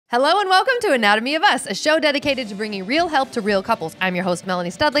Hello and welcome to Anatomy of Us, a show dedicated to bringing real help to real couples. I'm your host, Melanie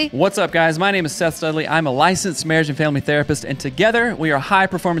Studley. What's up, guys? My name is Seth Studley. I'm a licensed marriage and family therapist, and together we are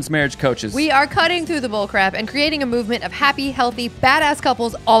high-performance marriage coaches. We are cutting through the bullcrap and creating a movement of happy, healthy, badass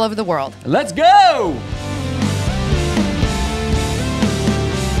couples all over the world. Let's go!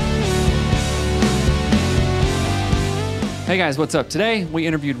 Hey guys, what's up? Today we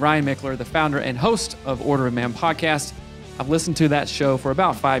interviewed Ryan Michler, the founder and host of Order of Man podcast. I've listened to that show for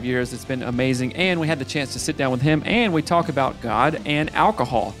about 5 years. It's been amazing. And we had the chance to sit down with him and we talk about God and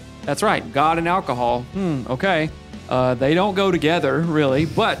alcohol. That's right, God and alcohol. Okay. They don't go together really,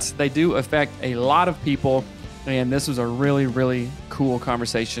 but they do affect a lot of people. And this was a really, really cool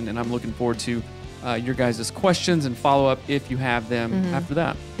conversation. And I'm looking forward to your guys' questions and follow-up if you have them after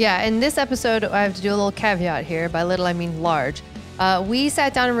that. Yeah, in this episode, I have to do a little caveat here. By little, I mean large. We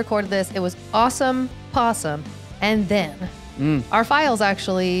sat down and recorded this. It was awesome, possum. And then our files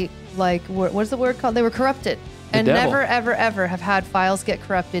actually, like, what's the word called? They were corrupted. And never, ever, ever have had files get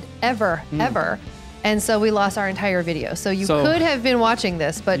corrupted, ever. And so we lost our entire video. So you could have been watching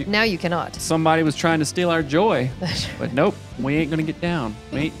this, but now you cannot. Somebody was trying to steal our joy, but nope, we ain't gonna get down.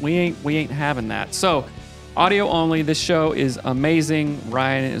 We ain't having that. So audio only. This show is amazing.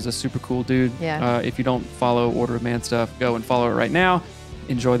 Ryan is a super cool dude. Yeah. If you don't follow Order of Man stuff, go and follow it right now.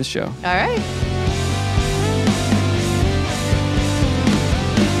 Enjoy the show. All right.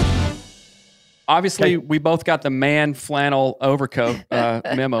 Obviously, we both got the man flannel overcoat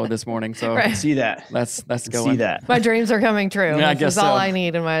memo this morning, so Right. See that. that's going. See that. My dreams are coming true. Yeah, I guess That's all so. I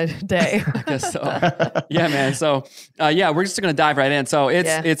need in my day. I guess so. Yeah, man. So, we're just going to dive right in. So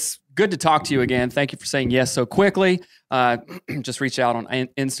it's good to talk to you again. Thank you for saying yes so quickly. Just reach out on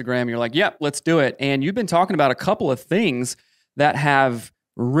Instagram. You're like, yep, let's do it. And you've been talking about a couple of things that have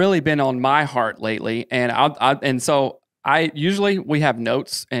really been on my heart lately. And so we have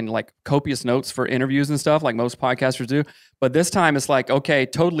notes and like copious notes for interviews and stuff like most podcasters do. But this time it's like, okay,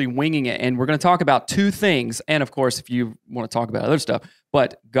 totally winging it. And we're going to talk about two things. And of course, if you want to talk about other stuff,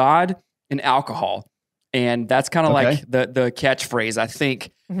 but God and alcohol. And that's kind of like the catchphrase, I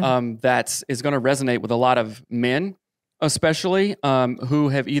think, that is going to resonate with a lot of men, especially who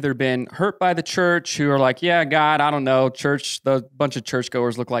have either been hurt by the church, who are like, yeah, God, I don't know, the bunch of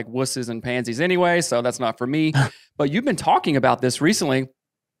churchgoers look like wusses and pansies anyway, so that's not for me. But you've been talking about this recently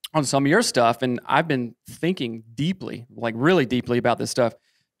on some of your stuff, and I've been thinking deeply, like really deeply about this stuff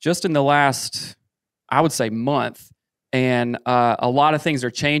just in the last, I would say, month. And a lot of things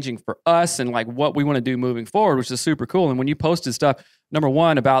are changing for us and like what we want to do moving forward, which is super cool. And when you posted stuff, number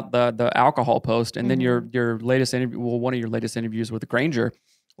one, about the alcohol post, and then your latest interview, one of your latest interviews with Granger,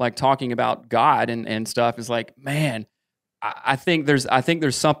 like talking about God and stuff, is like, man, I think there's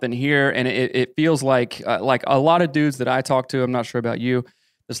something here, and it feels like a lot of dudes that I talk to, I'm not sure about you,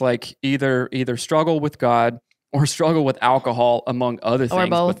 it's like either struggle with God or struggle with alcohol, among other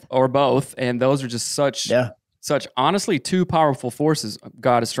things, or both, and those are just such honestly two powerful forces.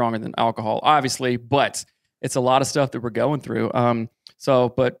 God is stronger than alcohol, obviously, but it's a lot of stuff that we're going through.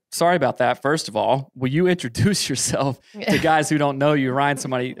 But sorry about that. First of all, will you introduce yourself to guys who don't know you? Ryan's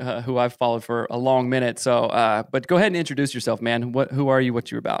somebody who I've followed for a long minute. So, but go ahead and introduce yourself, man. Who are you?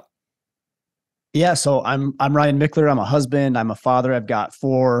 What you're about? Yeah, so I'm Ryan Michler. I'm a husband. I'm a father. I've got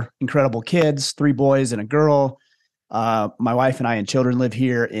 4 incredible kids, 3 boys and a girl. My wife and I and children live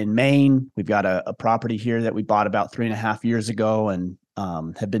here in Maine. We've got a property here that we bought about 3.5 years ago, and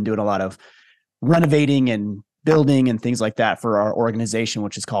have been doing a lot of renovating and building and things like that for our organization,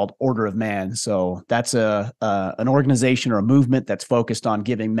 which is called Order of Man. So that's an organization or a movement that's focused on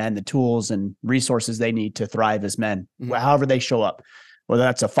giving men the tools and resources they need to thrive as men, however they show up, whether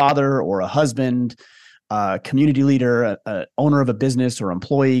that's a father or a husband, community leader, a owner of a business or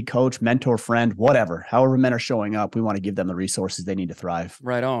employee, coach, mentor, friend, whatever. However men are showing up, we want to give them the resources they need to thrive.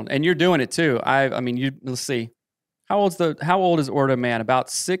 Right on. And you're doing it too. Let's see. How old is Order of Man? About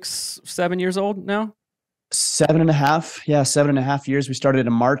 6-7 years old now? 7.5. Yeah, 7.5 years. We started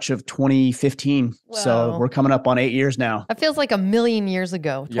in March of 2015. Wow. So we're coming up on 8 years now. That feels like a million years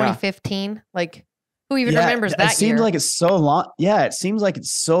ago, 2015. Like, who even remembers that year? It seems like it's so long. Yeah, it seems like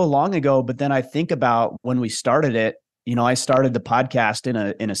it's so long ago. But then I think about when we started it. You know, I started the podcast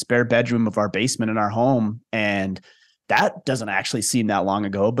in a spare bedroom of our basement in our home, and that doesn't actually seem that long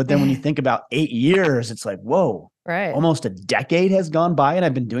ago. But then when you think about 8 years, it's like, whoa, right? Almost a decade has gone by, and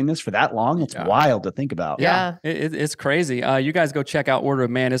I've been doing this for that long. It's wild to think about. Yeah, it's crazy. You guys go check out Order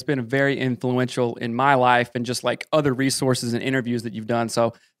of Man. It's been very influential in my life and just like other resources and interviews that you've done.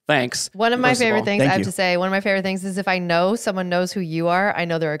 So Thanks. One of my favorite things I have to say, one of my favorite things is if I know someone knows who you are, I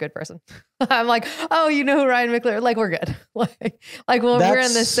know they're a good person. I'm like, oh, you know who Ryan Michler? Like, we're good. like we're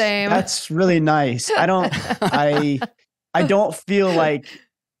in the same. That's really nice. I don't feel like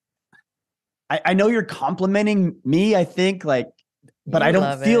I know you're complimenting me, I think, like, but I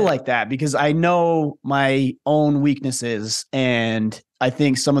don't feel like that because I know my own weaknesses. And I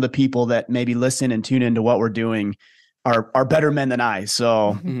think some of the people that maybe listen and tune into what we're doing are better men than I.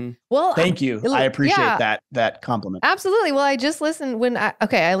 So well, thank you. I appreciate that compliment. Absolutely. Well, I just listened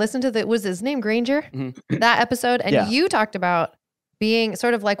I listened to was his name Granger, that episode. And you talked about being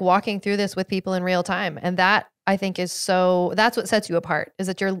sort of like walking through this with people in real time. And that I think that's what sets you apart, is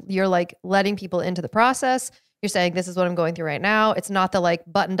that you're like letting people into the process. You're saying, this is what I'm going through right now. It's not the like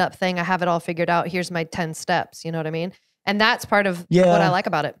buttoned up thing. I have it all figured out. Here's my 10 steps. You know what I mean? And that's part of what I like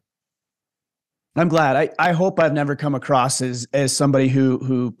about it. I'm glad. I hope I've never come across as somebody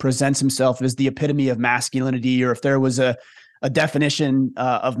who presents himself as the epitome of masculinity, or if there was a definition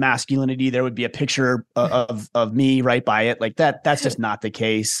of masculinity, there would be a picture of me right by it. Like that's just not the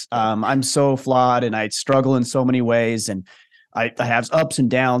case. I'm so flawed and I struggle in so many ways, and I have ups and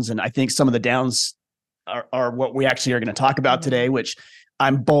downs. And I think some of the downs are what we actually are going to talk about today, which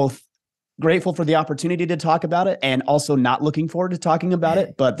I'm both grateful for the opportunity to talk about it and also not looking forward to talking about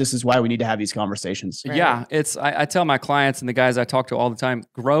it. But this is why we need to have these conversations. Right. Yeah. I tell my clients and the guys I talk to all the time,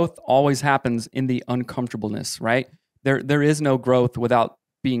 growth always happens in the uncomfortableness, right? There is no growth without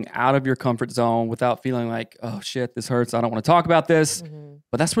being out of your comfort zone, without feeling like, oh shit, this hurts. I don't want to talk about this.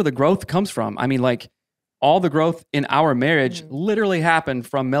 But that's where the growth comes from. I mean, like all the growth in our marriage literally happened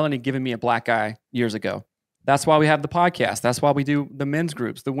from Melanie giving me a black eye years ago. That's why we have the podcast. That's why we do the men's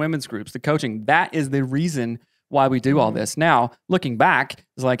groups, the women's groups, the coaching. That is the reason why we do all this. Now, looking back,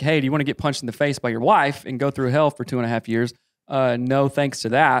 it's like, hey, do you want to get punched in the face by your wife and go through hell for 2.5 years? No, thanks to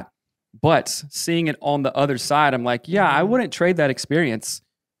that. But seeing it on the other side, I'm like, yeah, I wouldn't trade that experience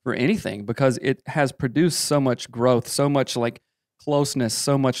for anything, because it has produced so much growth, so much like closeness,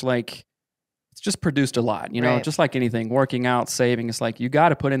 so much like it's just produced a lot, you know, just like anything, working out, saving. It's like you got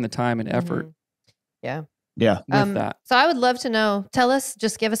to put in the time and effort. Yeah. Yeah. With that. So I would love to know,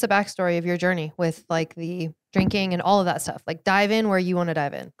 just give us a backstory of your journey with like the drinking and all of that stuff. Like dive in where you want to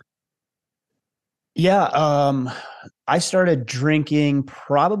dive in. Yeah. I started drinking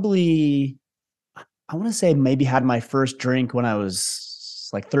probably, I want to say maybe had my first drink when I was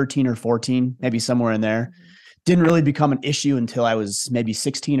like 13 or 14, maybe somewhere in there. Didn't really become an issue until I was maybe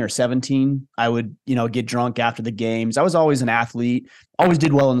 16 or 17. I would, get drunk after the games. I was always an athlete, always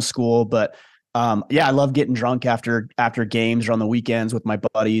did well in school, but I love getting drunk after games or on the weekends with my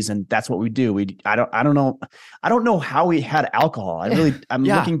buddies, and that's what we do. I don't know how we had alcohol. I'm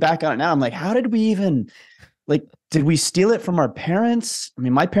looking back on it now. I'm like, how did we even did we steal it from our parents? I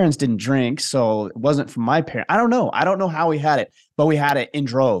mean, my parents didn't drink, so it wasn't from my parents. I don't know how we had it, but we had it in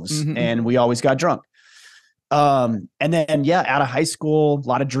droves, and we always got drunk. And then, out of high school, a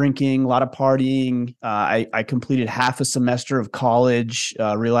lot of drinking, a lot of partying. I completed half a semester of college,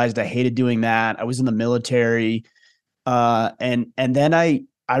 realized I hated doing that. I was in the military. And then I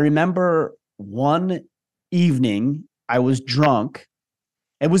remember one evening I was drunk.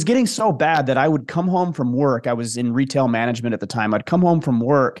 It was getting so bad that I would come home from work. I was in retail management at the time. I'd come home from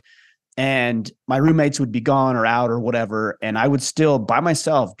work and my roommates would be gone or out or whatever. And I would still by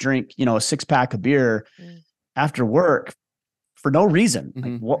myself drink, a 6-pack of beer after work for no reason.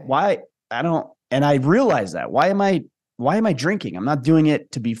 Like, why? And I realized that. Why am I drinking? I'm not doing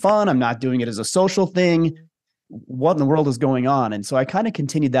it to be fun. I'm not doing it as a social thing. What in the world is going on? And so I kind of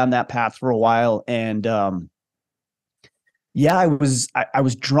continued down that path for a while. And, I was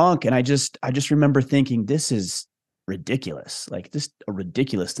drunk, and I just remember thinking, this is ridiculous. Like, just a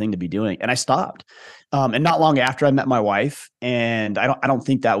ridiculous thing to be doing. And I stopped. And not long after I met my wife, and I don't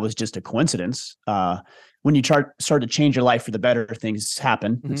think that was just a coincidence. When you start to change your life for the better, things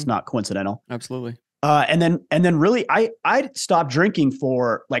happen. It's not coincidental. Absolutely. And then really, I stopped drinking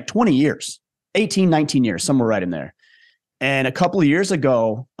for like 20 years, 18, 19 years, somewhere right in there. And a couple of years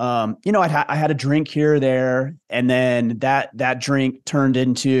ago, I had a drink here or there. And then that drink turned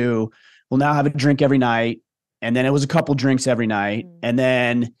into, well, now I have a drink every night. And then it was a couple drinks every night. And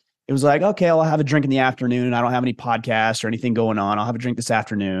then it was like, okay, I'll have a drink in the afternoon. I don't have any podcasts or anything going on. I'll have a drink this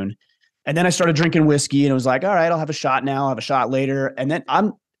afternoon. And then I started drinking whiskey, and it was like, all right, I'll have a shot now. I'll have a shot later. And then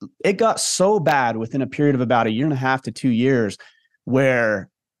it got so bad within a period of about 1.5 to 2 years where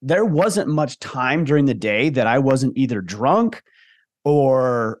there wasn't much time during the day that I wasn't either drunk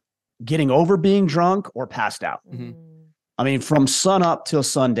or getting over being drunk or passed out. I mean, from sun up till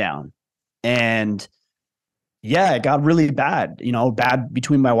sundown. And Yeah, it got really bad, bad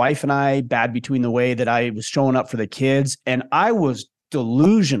between my wife and I, bad between the way that I was showing up for the kids. And I was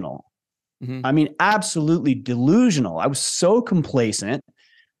delusional. Mm-hmm. I mean, absolutely delusional. I was so complacent.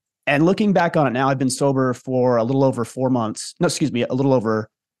 And looking back on it now, I've been sober for a little over 4 months. No, excuse me, a little over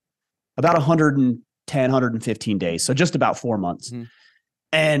about 110, 115 days. So just about 4 months. Mm-hmm.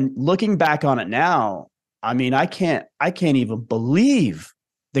 And looking back on it now, I mean, I can't even believe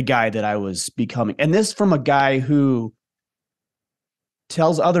the guy that I was becoming. And this from a guy who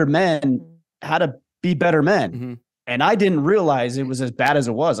tells other men how to be better men. Mm-hmm. And I didn't realize it was as bad as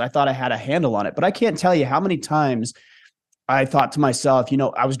it was. I thought I had a handle on it, but I can't tell you how many times I thought to myself,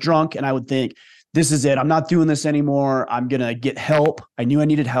 I was drunk and I would think, this is it. I'm not doing this anymore. I'm going to get help. I knew I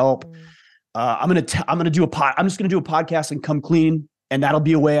needed help. I'm going to do I'm just going to do a podcast and come clean. And that'll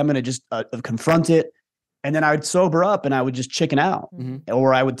be a way I'm going to just confront it. And then I would sober up and I would just chicken out. Mm-hmm.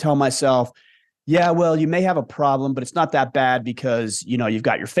 Or I would tell myself, yeah, well, you may have a problem, but it's not that bad because, you've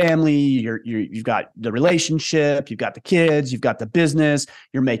got your family, you've got the relationship, you've got the kids, you've got the business,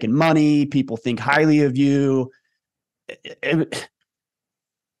 you're making money, people think highly of you.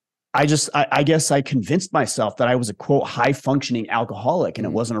 I guess I convinced myself that I was a quote high functioning alcoholic and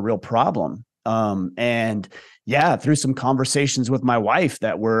it wasn't a real problem. And yeah, through some conversations with my wife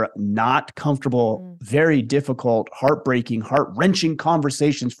that were not comfortable, very difficult, heartbreaking, heart-wrenching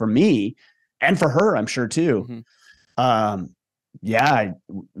conversations for me and for her, I'm sure too. Yeah,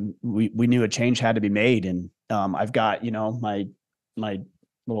 we knew a change had to be made. And I've got, my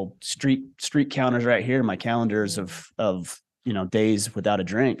little street counters right here, my calendars of days without a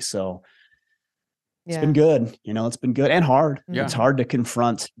drink. So it's been good, it's been good and hard. Yeah. It's hard to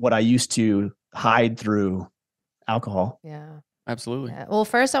confront what I used to hide through alcohol. Yeah, absolutely. Yeah. Well,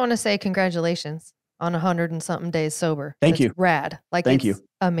 first I want to say congratulations on 100 and something days sober. Thank you. Rad. Thank you.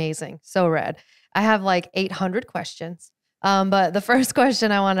 Amazing. So rad. I have like 800 questions. But the first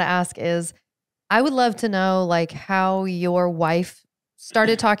question I want to ask is, I would love to know like how your wife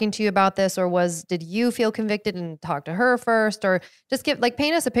started talking to you about this, or did you feel convicted and talk to her first, or just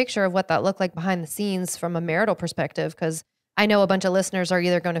paint us a picture of what that looked like behind the scenes from a marital perspective? Because I know a bunch of listeners are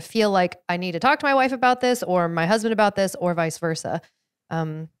either going to feel like I need to talk to my wife about this or my husband about this or vice versa.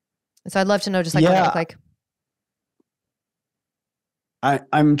 So I'd love to know just what it looked like.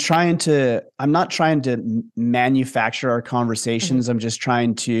 I'm not trying to manufacture our conversations. I'm just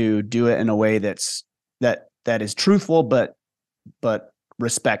trying to do it in a way that is truthful, but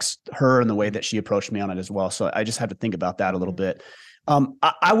respects her and the way that she approached me on it as well. So I just have to think about that a little bit.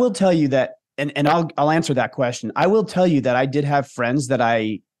 I will tell you that, and I'll answer that question. I will tell you that I did have friends that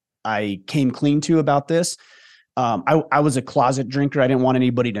I came clean to about this. I was a closet drinker. I didn't want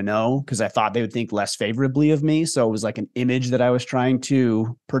anybody to know because I thought they would think less favorably of me. So it was like an image that I was trying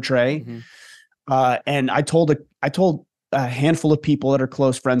to portray. And I told a handful of people that are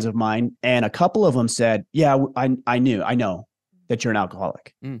close friends of mine, and a couple of them said, yeah, I know that you're an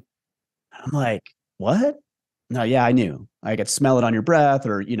alcoholic. I'm like, what? No, yeah, I knew. I could smell it on your breath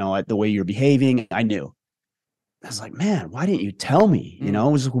or, the way you're behaving. I knew. I was like, man, why didn't you tell me? It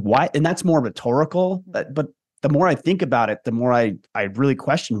was why. And that's more rhetorical, but the more I think about it, the more I really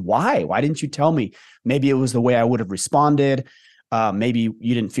question why. Why didn't you tell me? Maybe it was the way I would have responded. Maybe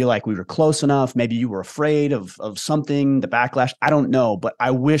you didn't feel like we were close enough. Maybe you were afraid of something, the backlash. I don't know, but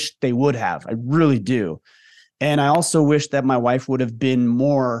I wish they would have. I really do. And I also wish that my wife would have been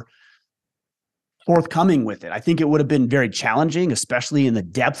more forthcoming with it. I think it would have been very challenging, especially in the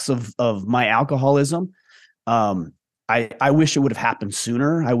depths of my alcoholism. I wish it would have happened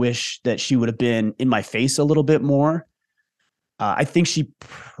sooner. I wish that she would have been in my face a little bit more. I think she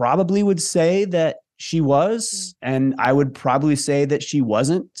probably would say that she was, and I would probably say that she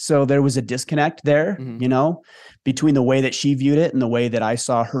wasn't. So there was a disconnect there, between the way that she viewed it and the way that I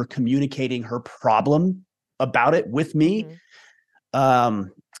saw her communicating her problem about it with me. I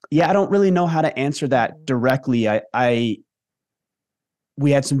don't really know how to answer that directly.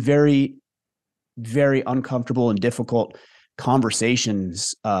 We had some very, very uncomfortable and difficult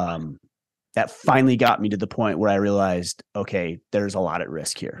conversations that finally got me to the point where I realized, okay, there's a lot at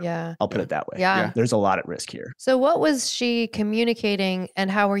risk here. Yeah. I'll put it that way. Yeah. There's a lot at risk here. So what was she communicating and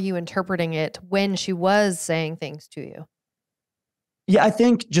how were you interpreting it when she was saying things to you? Yeah, I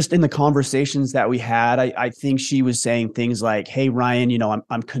think just in the conversations that we had, I think she was saying things like, hey, Ryan,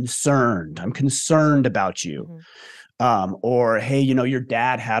 I'm concerned. I'm concerned about you. Or, hey, your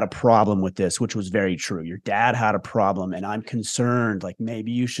dad had a problem with this, which was very true. Your dad had a problem and I'm concerned, like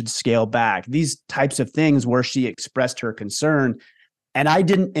maybe you should scale back. These types of things where she expressed her concern. And I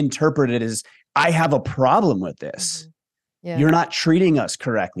didn't interpret it as I have a problem with this. Yeah. You're not treating us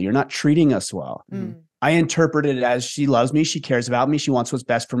correctly. You're not treating us well. I interpret it as she loves me. She cares about me. She wants what's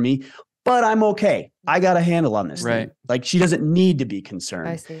best for me, but I'm okay. I got a handle on this thing. Like, she doesn't need to be concerned.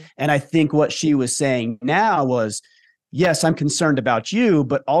 I see. And I think what she was saying now was, yes, I'm concerned about you,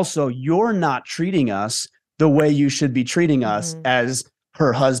 but also you're not treating us the way you should be treating us as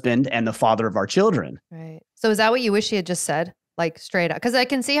her husband and the father of our children. Right. So is that what you wish she had just said? Like, straight up? Because I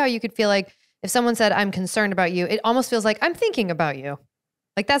can see how you could feel like if someone said, I'm concerned about you, it almost feels like I'm thinking about you.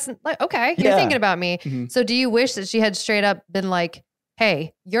 Like, that's like, okay, you're thinking about me. So do you wish that she had straight up been like,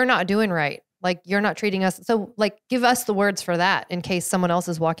 hey, you're not doing right. Like, you're not treating us. So like, give us the words for that in case someone else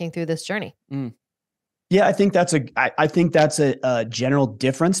is walking through this journey. Yeah, I think that's a general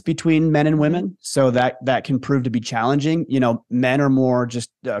difference between men and women. So that can prove to be challenging. You know, men are more just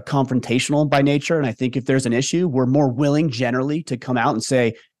confrontational by nature. And I think if there's an issue, we're more willing generally to come out and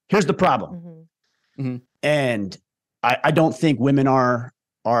say, here's the problem. And I don't think women are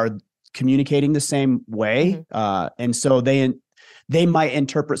communicating the same way. And so they might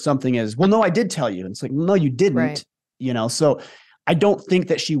interpret something as, well, no, I did tell you. And it's like, no, you didn't, you know? So I don't think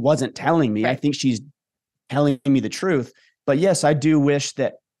that she wasn't telling me. I think she's telling me the truth. But yes, I do wish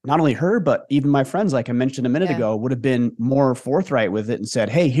that not only her, but even my friends, like I mentioned a minute ago, would have been more forthright with it and said,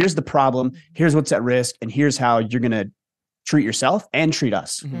 hey, here's the problem. Here's what's at risk. And here's how you're going to treat yourself and treat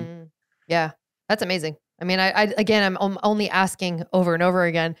us. Yeah, that's amazing. I mean, again, I'm only asking over and over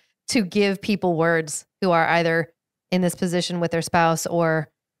again to give people words who are either in this position with their spouse or,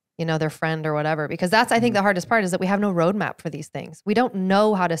 you know, their friend or whatever, because that's, I think the hardest part is that we have no roadmap for these things. We don't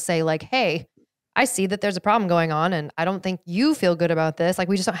know how to say like, hey, I see that there's a problem going on and I don't think you feel good about this. Like,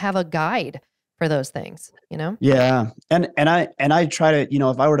 we just don't have a guide for those things, you know? Yeah. And I try to, you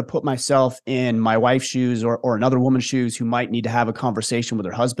know, if I were to put myself in my wife's shoes or another woman's shoes who might need to have a conversation with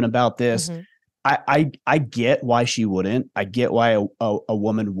her husband about this, I get why she wouldn't. I get why a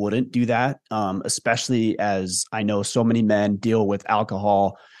woman wouldn't do that, especially as I know so many men deal with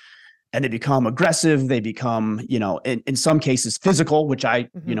alcohol and they become aggressive. They become, you know, in some cases physical, which I,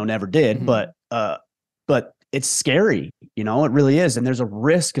 you know, never did, but it's scary, you know, it really is. And there's a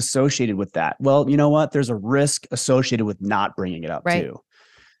risk associated with that. Well, you know what? There's a risk associated with not bringing it up too.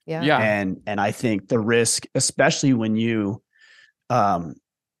 Yeah. And I think the risk, especially when you,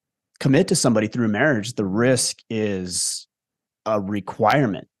 commit to somebody through marriage, the risk is a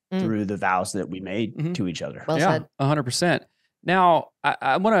requirement through the vows that we made to each other. Well said. 100%. Now,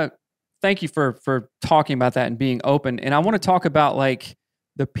 I want to thank you for talking about that and being open. And I want to talk about like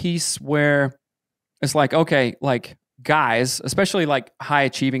the piece where it's like, okay, like guys, especially like high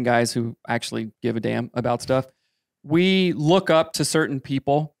achieving guys who actually give a damn about stuff. We look up to certain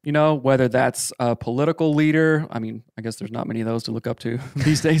people, you know, whether that's a political leader. I mean, I guess there's not many of those to look up to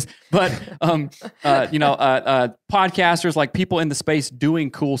these days, but, you know, podcasters, like people in the space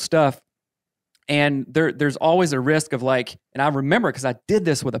doing cool stuff. And there's always a risk of like, and I remember because I did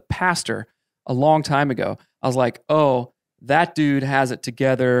this with a pastor a long time ago. I was like, oh, that dude has it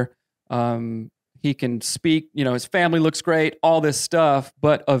together. He can speak, you know, his family looks great, all this stuff.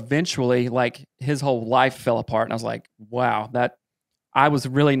 But eventually, like, his whole life fell apart. And I was like, wow, that I was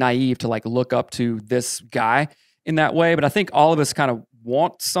really naive to like look up to this guy in that way. But I think all of us kind of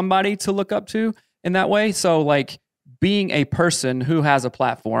want somebody to look up to in that way. So like being a person who has a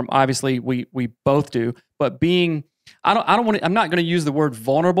platform, obviously we both do, but being, I'm not going to use the word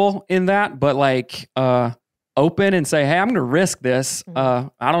vulnerable in that, but like, open and say, hey, I'm going to risk this. I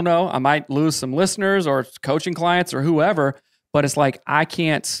don't know. I might lose some listeners or coaching clients or whoever, but it's like, I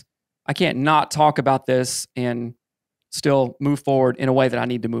can't not talk about this and still move forward in a way that I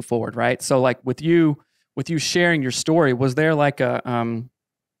need to move forward. Right. So like with you sharing your story, was there like a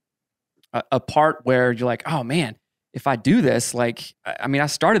part where you're like, oh man, if I do this, like, I mean, I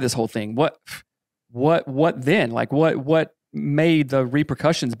started this whole thing. What then? Like what made the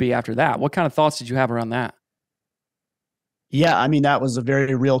repercussions be after that? What kind of thoughts did you have around that? Yeah, I mean, that was a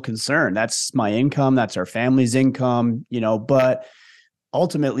very real concern. That's my income. That's our family's income, you know, but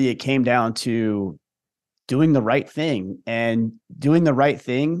ultimately it came down to doing the right thing, and doing the right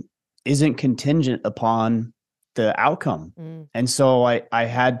thing isn't contingent upon the outcome. And so I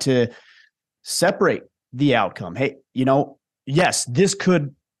had to separate the outcome. Hey, you know, yes, this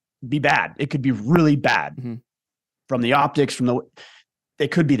could be bad. It could be really bad from the optics,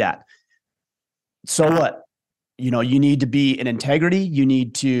 it could be that. So what? You know, you need to be in integrity. You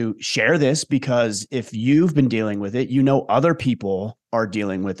need to share this because if you've been dealing with it, you know, other people are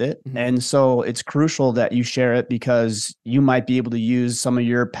dealing with it. And so it's crucial that you share it because you might be able to use some of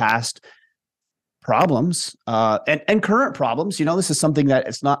your past problems, and current problems. This is something that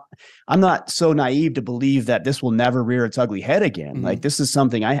I'm not so naive to believe that this will never rear its ugly head again. Mm-hmm. Like, this is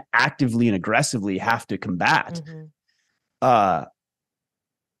something I actively and aggressively have to combat. But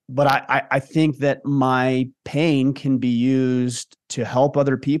I think that my pain can be used to help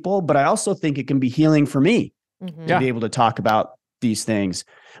other people, but I also think it can be healing for me to be able to talk about these things.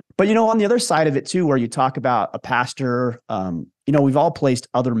 But, on the other side of it too, where you talk about a pastor, we've all placed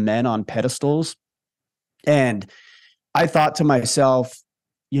other men on pedestals. And I thought to myself,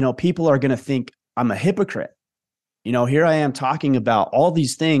 people are going to think I'm a hypocrite. Here I am talking about all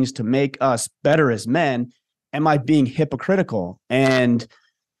these things to make us better as men. Am I being hypocritical? And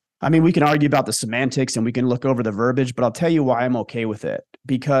I mean, we can argue about the semantics and we can look over the verbiage, but I'll tell you why I'm okay with it.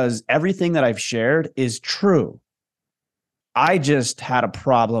 Because everything that I've shared is true. I just had a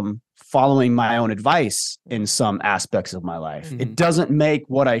problem following my own advice in some aspects of my life. It doesn't make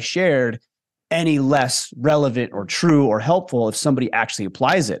what I shared any less relevant or true or helpful if somebody actually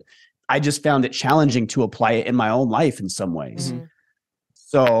applies it. I just found it challenging to apply it in my own life in some ways.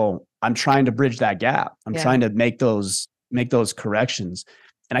 So I'm trying to bridge that gap. I'm trying to make those corrections.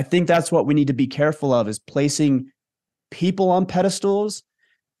 And I think that's what we need to be careful of, is placing people on pedestals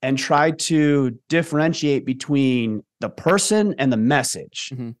and try to differentiate between the person and the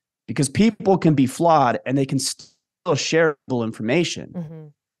message, because people can be flawed and they can still share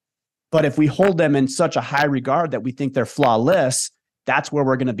information. But if we hold them in such a high regard that we think they're flawless, that's where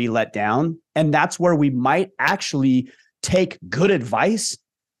we're going to be let down. And that's where we might actually take good advice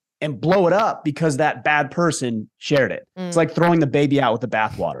and blow it up because that bad person shared it. It's like throwing the baby out with the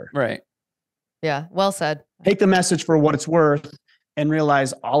bathwater. Right. Yeah. Well said. Take the message for what it's worth and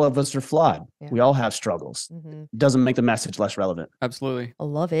realize all of us are flawed. Yeah. We all have struggles. It doesn't make the message less relevant. Absolutely. I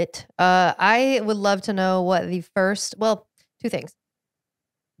love it. I would love to know what two things.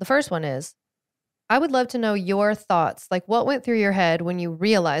 The first one is, I would love to know your thoughts. Like, what went through your head when you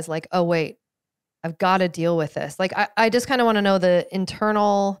realized, like, oh, wait, I've got to deal with this. Like, I just kind of want to know the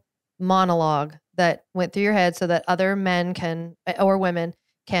internal monologue that went through your head so that other men or women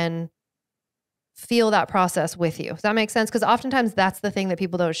can feel that process with you. Does that make sense? Because oftentimes that's the thing that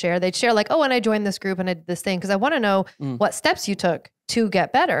people don't share. They'd share like, oh, and I joined this group and I did this thing, because I want to know what steps you took to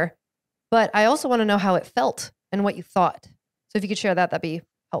get better. But I also want to know how it felt and what you thought. So if you could share that, that'd be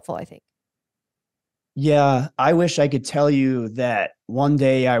helpful, I think. Yeah, I wish I could tell you that one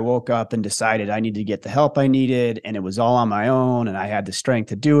day I woke up and decided I needed to get the help I needed, and it was all on my own, and I had the strength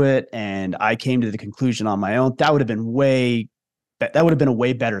to do it, and I came to the conclusion on my own. That would have been a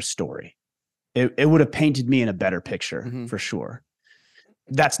way better story. It would have painted me in a better picture for sure.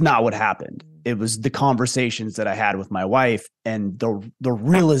 That's not what happened. It was the conversations that I had with my wife and the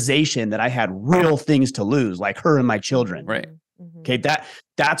realization that I had real things to lose, like her and my children. Right. Okay,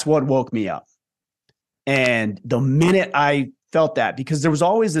 that's what woke me up. And the minute I felt that, because there was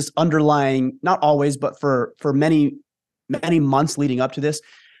always this underlying, not always, but for many, many months leading up to this,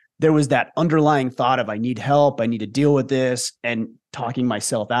 there was that underlying thought of, I need help, I need to deal with this, and talking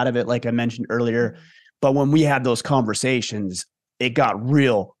myself out of it, like I mentioned earlier. But when we had those conversations, it got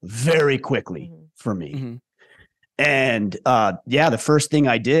real very quickly for me. And the first thing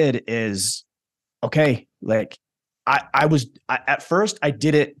I did is, okay, like, at first I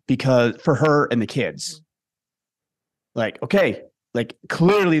did it because for her and the kids, like, okay, like,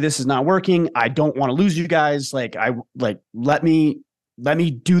 clearly this is not working. I don't want to lose you guys. Let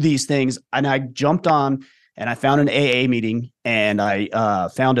me do these things. And I jumped on and I found an AA meeting, and I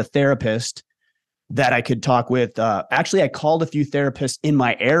found a therapist that I could talk with. Actually, I called a few therapists in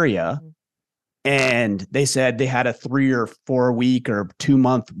my area, and they said they had a 3 or 4 week or 2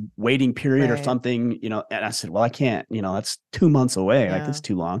 month waiting period or something, and I said, well, I can't, that's 2 months away. Like, that's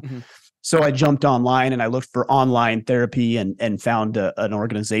too long. So I jumped online and I looked for online therapy and found an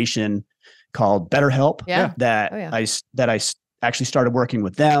organization called BetterHelp that I actually started working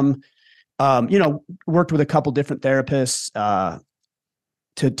with them. Worked with a couple different therapists,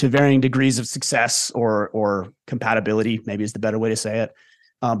 to varying degrees of success or compatibility, maybe is the better way to say it.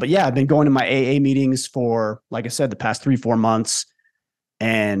 But yeah, I've been going to my AA meetings for, like I said, the past 3-4 months,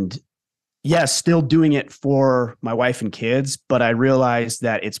 and yes, still doing it for my wife and kids. But I realized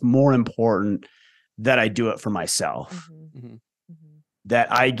that it's more important that I do it for myself,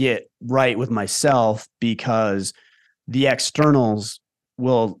 that I get right with myself, because the externals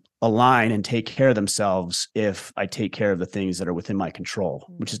will align and take care of themselves if I take care of the things that are within my control,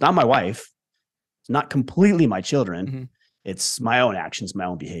 which is not my wife. It's not completely my children. It's my own actions, my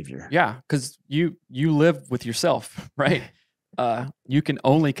own behavior. Yeah, because you live with yourself, right? You can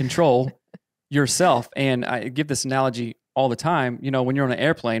only control yourself. And I give this analogy all the time, you know, when you're on an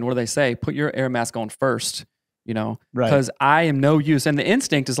airplane, what do they say? Put your air mask on first, you know, Right. because I am no use. And the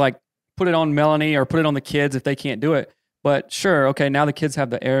instinct is like, put it on Melanie or put it on the kids if they can't do it. But sure, okay, now the kids have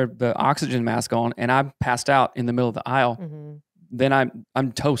the oxygen mask on and I'm passed out in the middle of the aisle. Then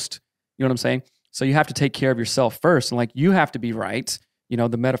I'm toast. You know what I'm saying? So you have to take care of yourself first. And like, you have to be right. You know,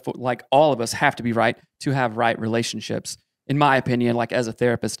 the metaphor, like all of us have to be right to have right relationships, in my opinion, like as a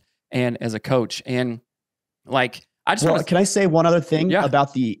therapist and as a coach. And like, I just can I say one other thing Yeah.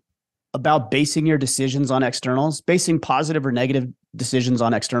 about basing your decisions on externals, basing positive or negative decisions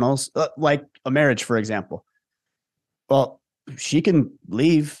on externals, like a marriage, for example. Well, she can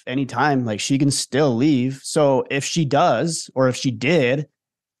leave anytime, like she can still leave. So if she does, or if she did,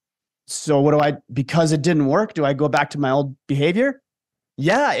 so what do because it didn't work, do I go back to my old behavior?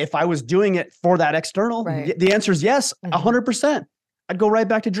 Yeah. If I was doing it for that external, the answer is yes, 100%. I'd go right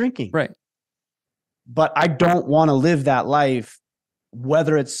back to drinking. Right. But I don't want to live that life,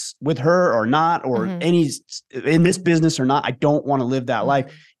 whether it's with her or not, or in this business or not. I don't want to live that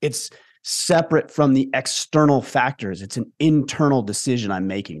life. It's separate from the external factors. It's an internal decision I'm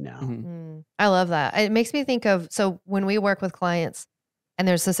making now. I love that. It makes me think of, so when we work with clients and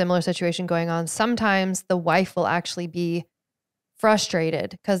there's a similar situation going on, sometimes the wife will actually be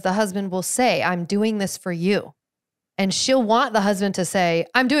frustrated because the husband will say, I'm doing this for you. And she'll want the husband to say,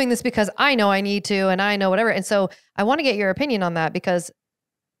 I'm doing this because I know I need to, and I know whatever. And so I want to get your opinion on that, because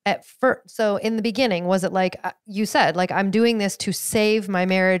so in the beginning, was it like you said, like, I'm doing this to save my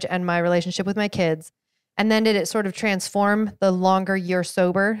marriage and my relationship with my kids? And then did it sort of transform the longer you're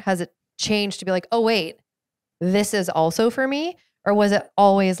sober? Has it changed to be like, oh, wait, this is also for me? Or was it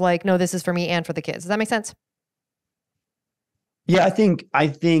always like, no, this is for me and for the kids? Does that make sense? Yeah, I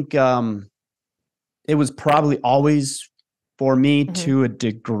think it was probably always for me to a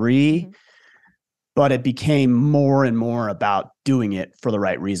degree, but it became more and more about doing it for the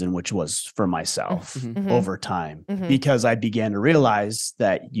right reason, which was for myself over time, because I began to realize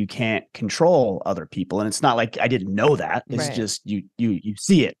that you can't control other people. And it's not like I didn't know that. It's just you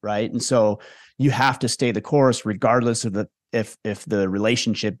see it, right? And so you have to stay the course regardless of if the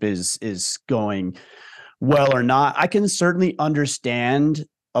relationship is going well or not. I can certainly understand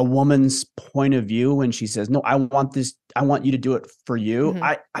a woman's point of view when she says, no, I want you to do it for you.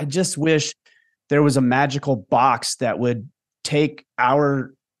 I just wish there was a magical box that would take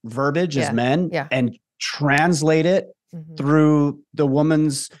our verbiage as men and translate it through the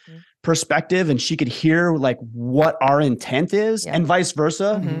woman's perspective, and she could hear like what our intent is and vice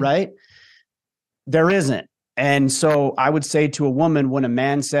versa, right? There isn't. And so I would say to a woman, when a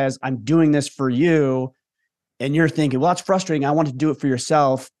man says, I'm doing this for you, and you're thinking, well, that's frustrating, I want to do it for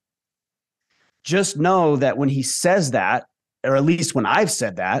yourself. Just know that when he says that, or at least when I've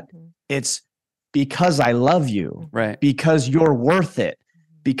said that, it's because I love you, right? Because you're worth it,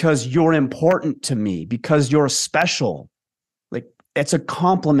 because you're important to me, because you're special. Like, it's a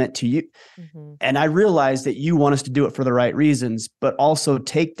compliment to you. And I realize that you want us to do it for the right reasons, but also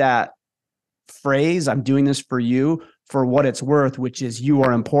take that phrase, I'm doing this for you, for what it's worth, which is you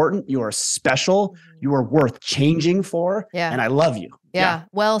are important, you are special, you are worth changing for, and I love you. Yeah,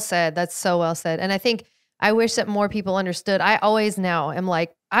 well said. That's so well said. And I think I wish that more people understood. I always now am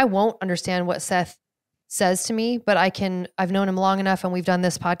like, I won't understand what Seth says to me, but I've known him long enough and we've done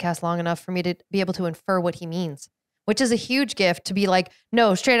this podcast long enough for me to be able to infer what he means, which is a huge gift, to be like,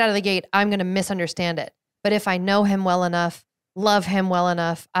 no, straight out of the gate, I'm going to misunderstand it. But if I know him well enough, love him well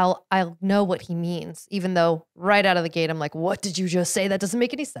enough, I'll know what he means, even though right out of the gate, I'm like, what did you just say? That doesn't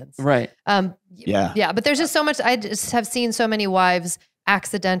make any sense. Right. Yeah. But there's just so much, I just have seen so many wives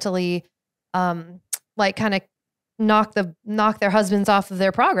accidentally, like kind of knock their husbands off of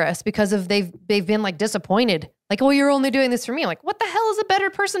their progress because of they've been like disappointed. Like, oh, you're only doing this for me. I'm like, what the hell is a better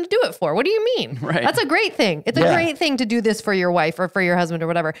person to do it for? What do you mean? Right. That's a great thing. It's a great thing to do this for your wife or for your husband or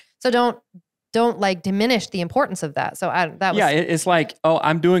whatever. So don't like diminish the importance of that. So it's like, oh,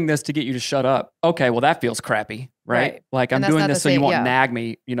 I'm doing this to get you to shut up. Okay, well, that feels crappy, right? Like, I'm doing this so you won't nag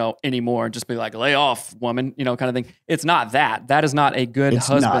me, anymore, and just be like, lay off, woman, kind of thing. It's not that. That is not a good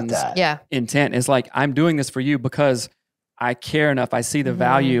husband's intent. It's like, I'm doing this for you because I care enough. I see the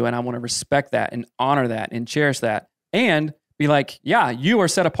value, and I want to respect that and honor that and cherish that, and be like, yeah, you are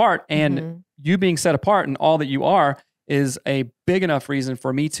set apart, and you being set apart and all that you are is a big enough reason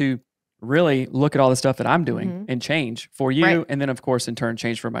for me to really look at all the stuff that I'm doing and change for you. And then of course, in turn,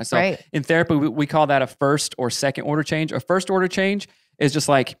 change for myself. Right. In therapy, we call that a first or second order change. A first order change is just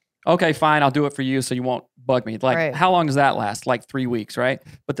like, okay, fine, I'll do it for you so you won't bug me. Like, how long does that last? Like 3 weeks, right?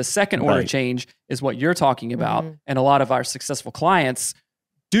 But the second order change is what you're talking about. And a lot of our successful clients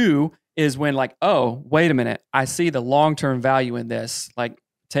do, is when like, oh, wait a minute, I see the long-term value in this. Like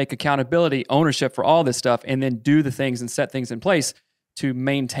take accountability, ownership for all this stuff, and then do the things and set things in place to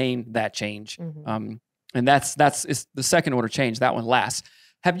maintain that change. And that's the second order change. That one lasts.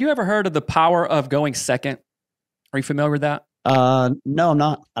 Have you ever heard of the power of going second? Are you familiar with that? No, I'm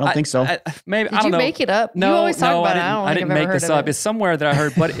not. I don't think so. Maybe Did I don't you know. make it up? No, you always talk about it. I didn't make this up. It's somewhere that I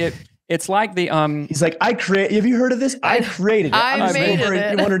heard, but it's like the He's like, have you heard of this? I created it. I made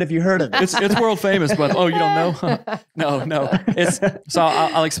it. You wondered if you heard of it. It's world famous, but you don't know? No. So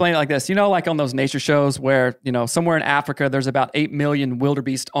I'll explain it like this. You know, like on those nature shows where, somewhere in Africa, there's about 8 million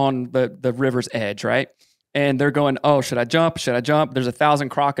wildebeest on the river's edge, right? And they're going, oh, should I jump? Should I jump? There's 1,000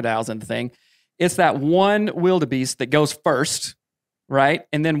 crocodiles in the thing. It's that one wildebeest that goes first, right?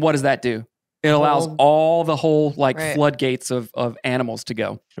 And then what does that do? It allows all the whole floodgates of animals to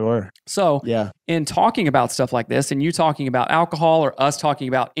go. Sure. So in talking about stuff like this, and you talking about alcohol or us talking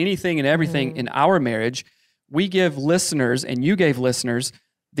about anything and everything in our marriage, we give listeners, and you gave listeners,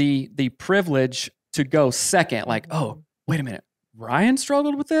 the privilege to go second. Like, oh, wait a minute. Ryan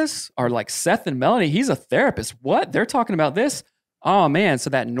struggled with this? Or like Seth and Melanie, he's a therapist. What? They're talking about this? Oh man. So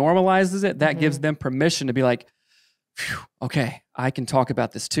that normalizes it. That gives them permission to be like, okay, I can talk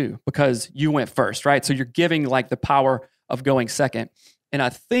about this too because you went first, right? So you're giving like the power of going second. And I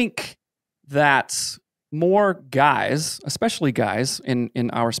think that more guys, especially guys in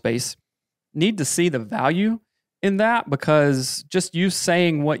our space, need to see the value in that, because just you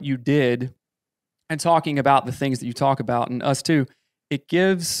saying what you did and talking about the things that you talk about, and us too, it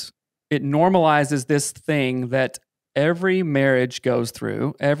normalizes this thing that every marriage goes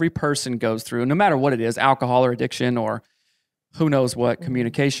through, every person goes through, no matter what it is, alcohol or addiction or who knows what,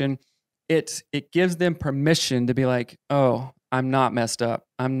 communication. It gives them permission to be like, oh, I'm not messed up.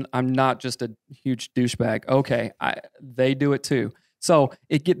 I'm not just a huge douchebag. Okay, they do it too. So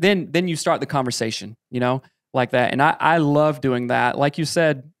then you start the conversation, like that. And I love doing that. Like you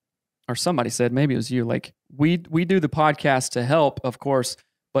said, or somebody said, maybe it was you, like we do the podcast to help, of course,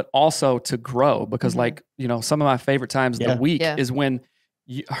 but also to grow, because some of my favorite times of the week is when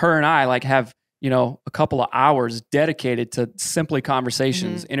her and I like have, a couple of hours dedicated to simply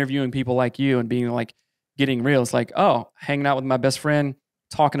conversations, interviewing people like you and being like, getting real. It's like, oh, hanging out with my best friend,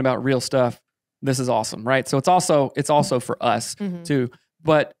 talking about real stuff. This is awesome, right? So it's also for us too.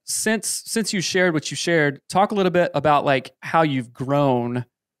 But since you shared what you shared, talk a little bit about like how you've grown,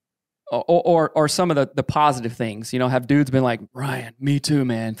 or some of the positive things. Have dudes been like, Ryan, me too,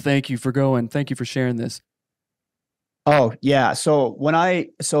 man. Thank you for going. Thank you for sharing this. Oh yeah. So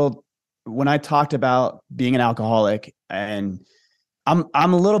when I talked about being an alcoholic, and I'm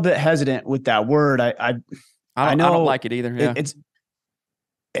a little bit hesitant with that word. I don't like it either. Yeah. It's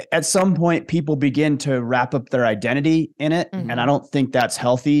at some point people begin to wrap up their identity in it, and I don't think that's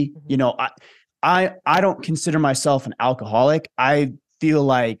healthy. I don't consider myself an alcoholic. I feel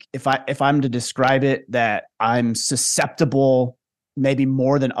like if I'm to describe it, that I'm susceptible maybe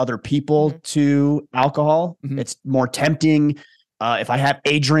more than other people to alcohol. It's more tempting. If I have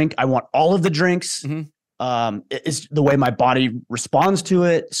a drink, I want all of the drinks. It's the way my body responds to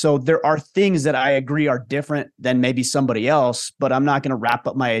it. So there are things that I agree are different than maybe somebody else, but I'm not going to wrap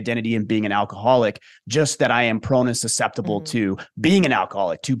up my identity in being an alcoholic, just that I am prone and susceptible to being an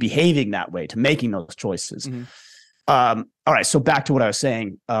alcoholic, to behaving that way, to making those choices. All right. So back to what I was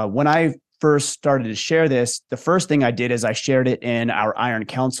saying. When I first started to share this, the first thing I did is I shared it in our Iron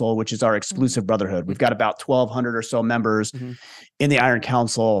Council, which is our exclusive brotherhood. We've got about 1,200 or so members in the Iron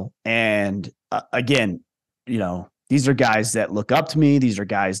Council. And again, these are guys that look up to me. These are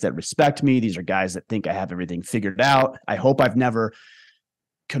guys that respect me. These are guys that think I have everything figured out. I hope I've never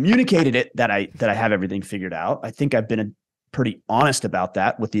communicated it that I have everything figured out. I think I've been pretty honest about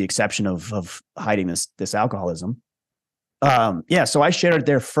that, with the exception of hiding this alcoholism. So I shared it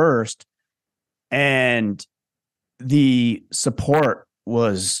there first, and the support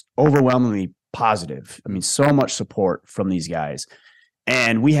was overwhelmingly positive. I mean, so much support from these guys.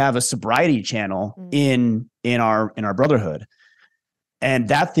 And we have a sobriety channel in our brotherhood, and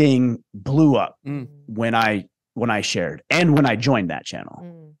that thing blew up when I shared, and when I joined that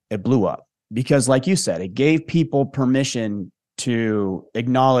channel, it blew up, because like you said, it gave people permission to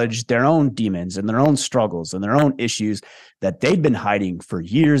acknowledge their own demons and their own struggles and their own issues that they'd been hiding for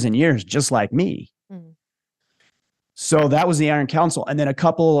years and years, just like me. So that was the Iron Council. And then a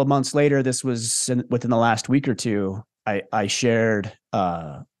couple of months later, this was within the last week or two, I shared,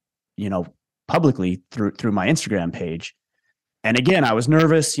 publicly through my Instagram page. And again, I was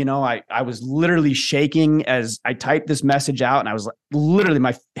nervous. I was literally shaking as I typed this message out, and I was literally,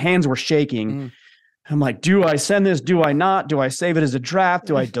 my hands were shaking. I'm like, do I send this? Do I not? Do I save it as a draft?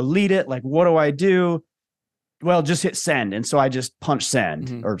 Do I delete it? Like, what do I do? Well, just hit send. And so I just punch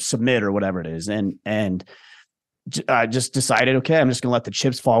send or submit or whatever it is. And I just decided, okay, I'm just going to let the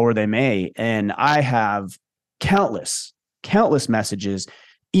chips fall where they may. And I have countless messages,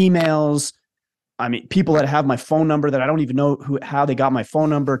 emails. I mean, people that have my phone number that I don't even know how they got my phone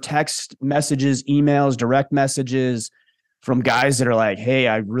number, text messages, emails, direct messages from guys that are like, hey,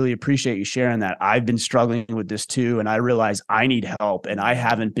 I really appreciate you sharing that. I've been struggling with this too. And I realize I need help and I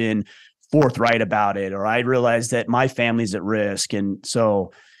haven't been forthright about it, or I realize that my family's at risk. And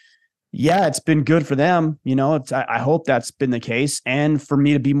so, yeah, it's been good for them. You know, I hope that's been the case. And for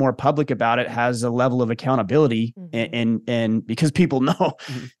me to be more public about it has a level of accountability and because people know,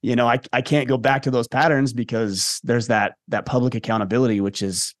 you know, I can't go back to those patterns because there's that public accountability, which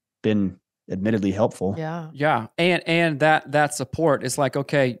has been admittedly helpful. Yeah. And that support is like,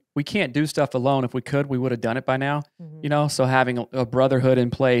 okay, we can't do stuff alone. If we could, we would have done it by now, you know? So having a brotherhood in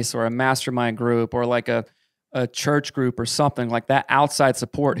place or a mastermind group or like a church group or something like that, outside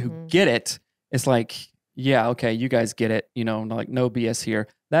support who get it, it's like, yeah, okay, you guys get it, you know, like no BS here.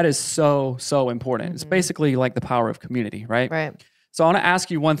 That is so important. It's basically like the power of community, right? Right. So I want to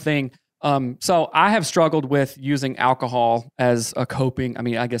ask you one thing. So I have struggled with using alcohol as a coping. I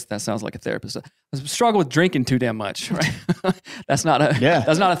mean, I guess that sounds like a therapist. I've struggled with drinking too damn much, right? That's not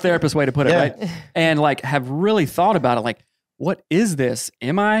a therapist way to put it, right? And like have really thought about it. Like, what is this?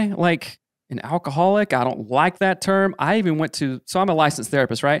 Am I like an alcoholic? I don't like that term. I even so I'm a licensed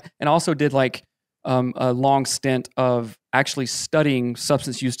therapist, right? And also did like a long stint of actually studying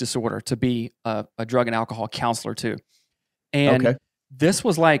substance use disorder to be a drug and alcohol counselor too. And this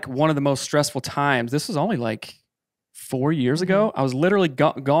was like one of the most stressful times. This was only like 4 years ago. I was literally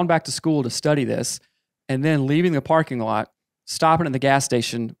gone back to school to study this and then leaving the parking lot, stopping at the gas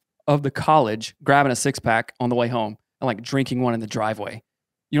station of the college, grabbing a 6-pack on the way home and like drinking one in the driveway.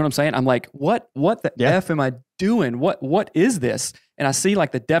 You know what I'm saying? I'm like, what the F am I doing? What is this? And I see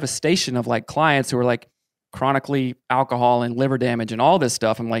like the devastation of like clients who are like chronically alcohol and liver damage and all this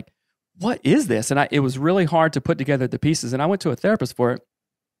stuff. I'm like, what is this? And it was really hard to put together the pieces. And I went to a therapist for it.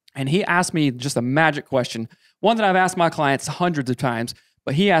 And he asked me just a magic question. One that I've asked my clients hundreds of times,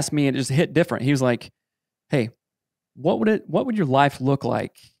 but he asked me and it just hit different. He was like, hey, what would your life look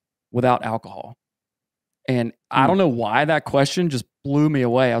like without alcohol? And I don't know why that question just blew me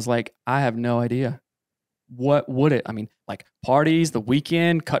away. I was like, I have no idea. What would it? I mean, like parties, the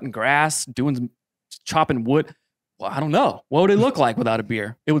weekend, cutting grass, chopping wood. Well, I don't know. What would it look like without a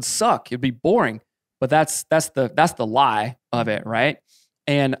beer? It would suck. It'd be boring. But that's the lie of it, right?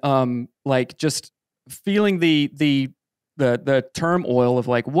 And like just feeling the turmoil of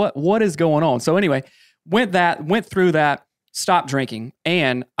like what is going on. So anyway, went through that, stopped drinking,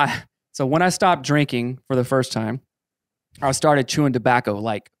 and so when I stopped drinking for the first time, I started chewing tobacco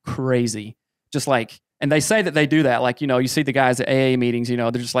like crazy, just like. And they say that they do that. Like, you know, you see the guys at AA meetings, you know,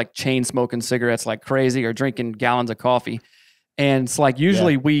 they're just like chain smoking cigarettes like crazy or drinking gallons of coffee. And it's like,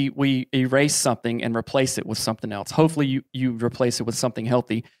 usually we erase something and replace it with something else. Hopefully you replace it with something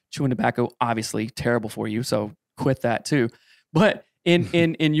healthy. Chewing tobacco, obviously terrible for you. So quit that too. But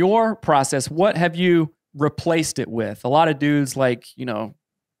in your process, what have you replaced it with? A lot of dudes like, you know,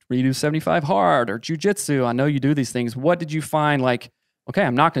 redo 75 hard or jujitsu. I know you do these things. What did you find like, okay,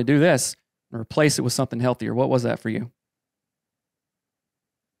 I'm not going to do this. Replace it with something healthier. What was that for you?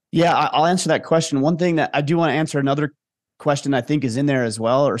 Yeah, I'll answer that question. One thing that I do want to answer, another question I think is in there as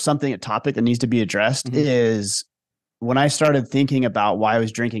well, or something, a topic that needs to be addressed is when I started thinking about why I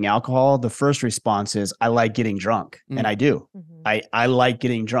was drinking alcohol, the first response is I like getting drunk. And I do. I like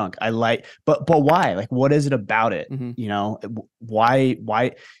getting drunk. But why? Like, what is it about it? You know, why?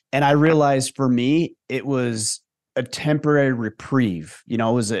 And I realized for me, it was a temporary reprieve, you know,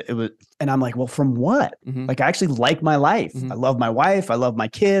 it was, and I'm like, well, from what? Like, I actually like my life. I love my wife. I love my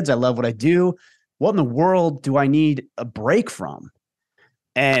kids. I love what I do. What in the world do I need a break from?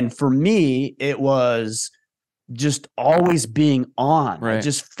 And for me, it was just always being on. Right. I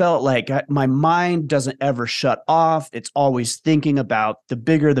just felt like my mind doesn't ever shut off. It's always thinking about the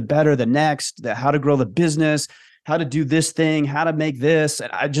bigger, the better, the next, how to grow the business, how to do this thing, how to make this.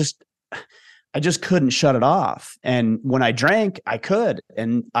 And I just couldn't shut it off. And when I drank, I could.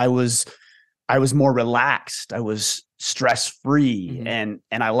 And I was more relaxed. I was stress-free. And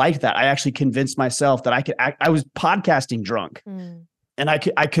I liked that. I actually convinced myself that I was podcasting drunk. And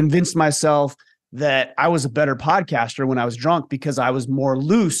I convinced myself that I was a better podcaster when I was drunk because I was more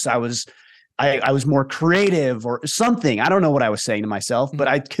loose. I was more creative or something. I don't know what I was saying to myself, but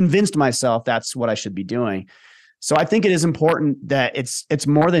I convinced myself that's what I should be doing. So I think it is important that it's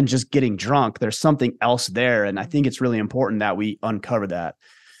more than just getting drunk. There's something else there. And I think it's really important that we uncover that.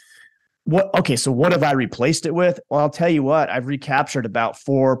 So what have I replaced it with? Well, I'll tell you what, I've recaptured about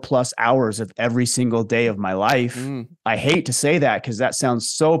 4+ hours of every single day of my life. I hate to say that because that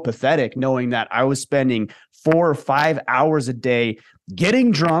sounds so pathetic, knowing that I was spending 4 or 5 hours a day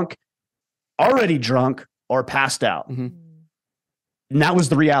getting drunk, already drunk, or passed out. And that was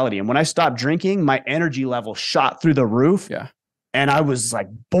the reality. And when I stopped drinking, my energy level shot through the roof. Yeah. And I was like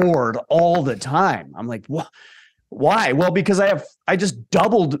bored all the time. I'm like, what? Why? Well, because I just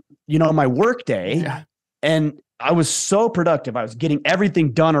doubled, my work day. Yeah. And I was so productive. I was getting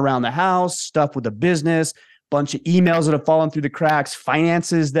everything done around the house, stuff with the business, bunch of emails that had fallen through the cracks,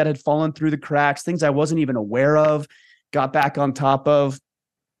 finances that had fallen through the cracks, things I wasn't even aware of, got back on top of.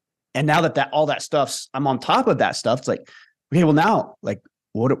 And now that all that stuff's, I'm on top of that stuff. It's like, okay, well now, like,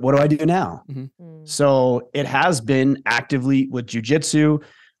 what do I do now? So it has been actively with jujitsu.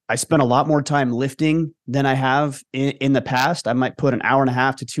 I spent a lot more time lifting than I have in the past. I might put an hour and a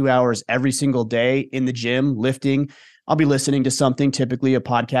half to 2 hours every single day in the gym lifting. I'll be listening to something, typically a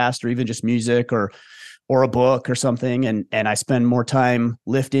podcast or even just music or a book or something. And I spend more time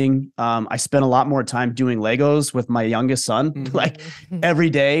lifting. I spend a lot more time doing Legos with my youngest son, like every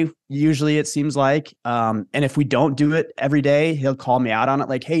day, usually it seems like. And if we don't do it every day, he'll call me out on it.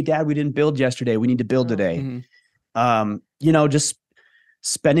 Like, hey, Dad, we didn't build yesterday. We need to build today. Just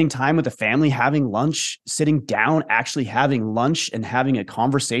spending time with the family, having lunch, sitting down, actually having lunch and having a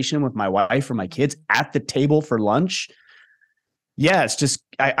conversation with my wife or my kids at the table for lunch. Yeah, it's just,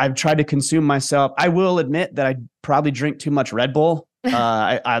 I've tried to consume myself. I will admit that I probably drink too much Red Bull.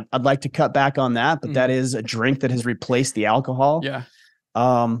 I'd like to cut back on that, but that is a drink that has replaced the alcohol. Yeah.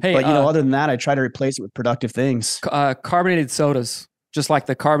 Other than that, I try to replace it with productive things. Carbonated sodas, just like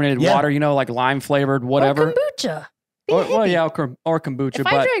the carbonated water, like lime flavored, whatever. Or kombucha. Or kombucha. If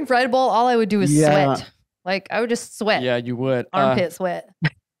I drank Red Bull, all I would do is sweat. Like I would just sweat. Yeah, you would. Armpit sweat.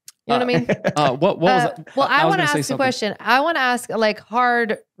 You know what I mean? What was that? Well, I want to ask the question. I want to ask, like,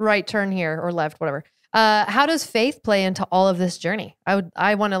 hard right turn here or left, whatever. How does faith play into all of this journey?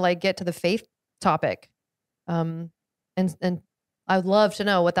 I want to like get to the faith topic. And I'd love to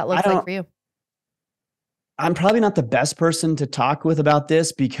know what that looks like for you. I'm probably not the best person to talk with about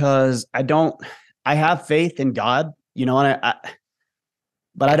this because I have faith in God,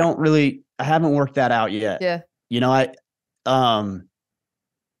 but I haven't worked that out yet. Yeah.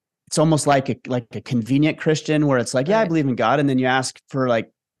 It's almost like a convenient Christian where it's like, I believe in God. And then you ask for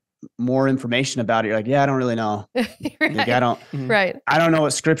like more information about it. You're like, I don't really know. Right. Like, I don't know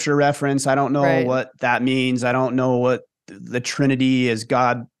what scripture reference. I don't know what that means. I don't know what the Trinity is.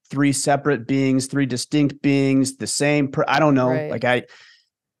 God, 3 separate beings, 3 distinct beings, the same. I don't know. Right.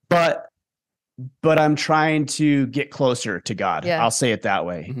 But I'm trying to get closer to God. Yeah. I'll say it that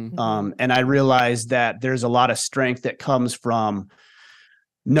way. And I realize that there's a lot of strength that comes from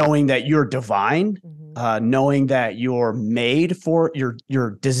knowing that you're divine, knowing that you're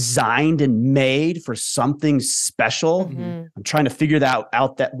you're designed and made for something special. I'm trying to figure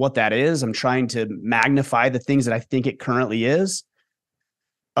what that is. I'm trying to magnify the things that I think it currently is.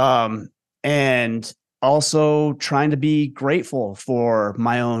 And also trying to be grateful for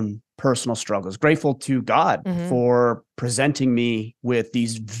my own personal struggles, grateful to God for presenting me with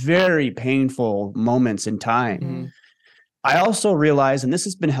these very painful moments in time. I also realize, and this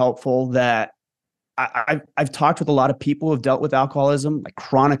has been helpful, that I've talked with a lot of people who have dealt with alcoholism like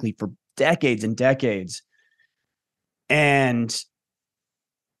chronically for decades and decades. And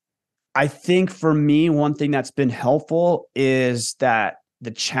I think for me, one thing that's been helpful is that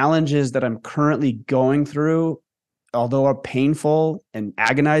the challenges that I'm currently going through, although are painful and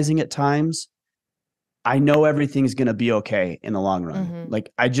agonizing at times, I know everything's going to be okay in the long run.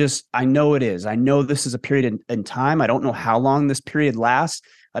 Like I know it is. I know this is a period in time. I don't know how long this period lasts.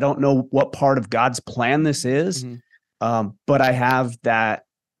 I don't know what part of God's plan this is. But I have that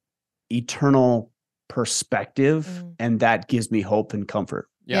eternal perspective and that gives me hope and comfort.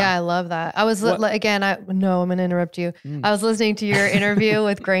 Yeah, I love that. I was, again, I'm going to interrupt you. I was listening to your interview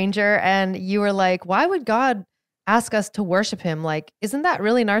with Granger and you were like, why would God ask us to worship him? Like, isn't that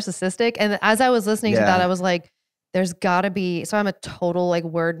really narcissistic? And as I was listening to that, I was like, there's gotta be, so I'm a total like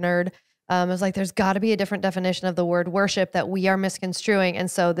word nerd. I was like, there's gotta be a different definition of the word worship that we are misconstruing. And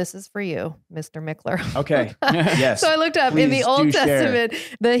so this is for you, Mr. Michler. Okay. Yes. So I looked up in the Old Testament,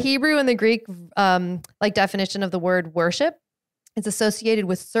 the Hebrew and the Greek like definition of the word worship. It's associated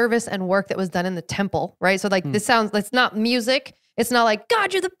with service and work that was done in the temple, right? So like this sounds, it's not music. It's not like,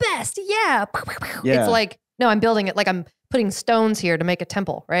 God, you're the best. Yeah. It's like, no, I'm building it. Like I'm putting stones here to make a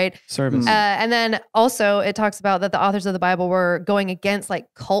temple, right? Service. And then also it talks about that the authors of the Bible were going against like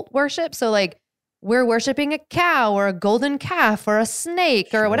cult worship. So like we're worshiping a cow or a golden calf or a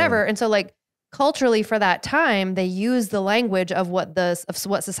snake or whatever. And so like culturally for that time, they used the language of what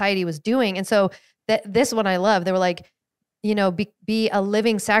society was doing. And so this one I love. They were like, you know, be a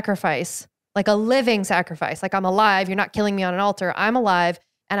living sacrifice, like a living sacrifice. Like I'm alive. You're not killing me on an altar. I'm alive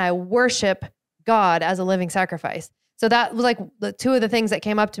and I worship God as a living sacrifice. So that was like the two of the things that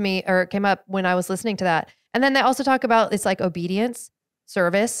came up when I was listening to that. And then they also talk about it's like obedience,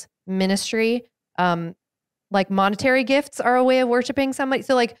 service, ministry, like monetary gifts are a way of worshiping somebody.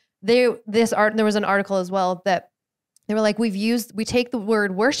 So like there was an article as well that they were like, we take the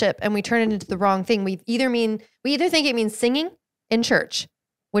word worship and we turn it into the wrong thing. We either think it means singing in church,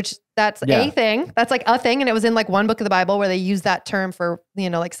 which that's a thing. That's like a thing. And it was in like one book of the Bible where they use that term for, you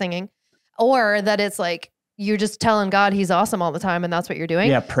know, like singing, or that it's like, you're just telling God he's awesome all the time and that's what you're doing.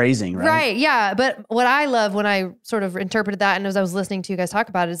 Yeah, praising, right? Right, yeah. But what I love when I sort of interpreted that and as I was listening to you guys talk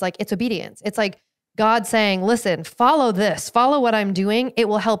about it is like, it's obedience. It's like God saying, listen, follow this, follow what I'm doing. It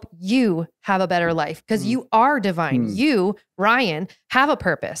will help you have a better life because you are divine. You, Ryan, have a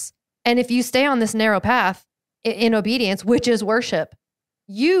purpose. And if you stay on this narrow path in obedience, which is worship,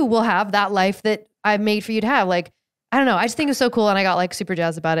 you will have that life that I've made for you to have. Like, I don't know. I just think it was so cool. And I got like super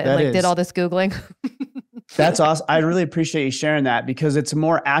jazzed about it and like did all this Googling. That's awesome. I really appreciate you sharing that because it's a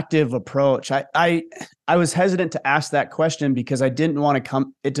more active approach. I was hesitant to ask that question because I didn't want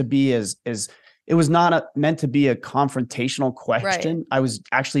it to be as it was not meant to be a confrontational question. Right. I was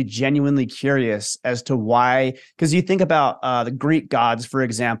actually genuinely curious as to why, because you think about the Greek gods, for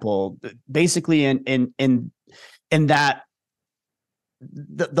example, basically in that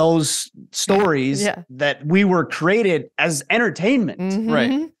those stories that we were created as entertainment,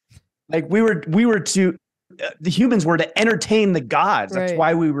 right? Like we were to the humans were to entertain the gods. That's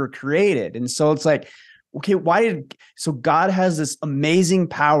why we were created. And so it's like, okay, so God has this amazing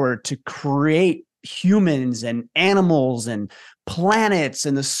power to create humans and animals and planets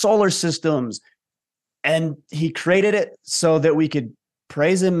and the solar systems. And he created it so that we could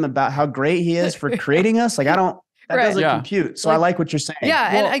praise him about how great he is for creating us. Like, that doesn't compute. So I like what you're saying.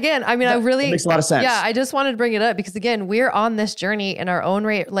 Yeah. Well, and again, I mean, that makes a lot of sense. Yeah. I just wanted to bring it up because again, we're on this journey in our own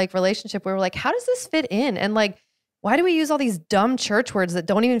relationship where we're like, how does this fit in? And like, why do we use all these dumb church words that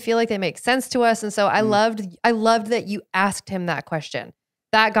don't even feel like they make sense to us? And so I loved that you asked him that question.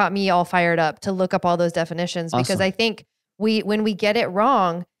 That got me all fired up to look up all those definitions because I think when we get it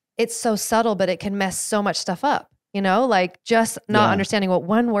wrong, it's so subtle, but it can mess so much stuff up, you know, like just not understanding what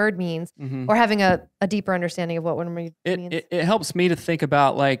one word means or having a deeper understanding of what one word means. It helps me to think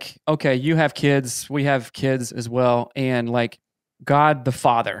about like, okay, you have kids, we have kids as well. And like, God the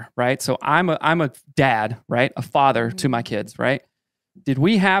Father, right? So I'm a dad, right? A father to my kids, right? Did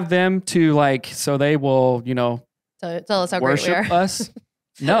we have them to like, so they will, you know, tell us how great we are. us?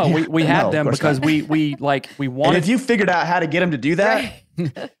 No, we had them because we wanted. And if you figured out how to get them to do that,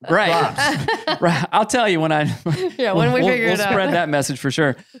 right. I'll tell you when when we figure it out. We'll spread that message for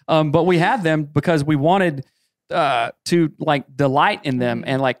sure. But we had them because we wanted to like delight in them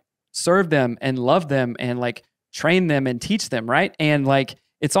and like serve them and love them and like train them and teach them, right? And like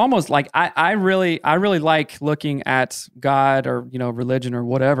it's almost like I really like looking at God or, you know, religion or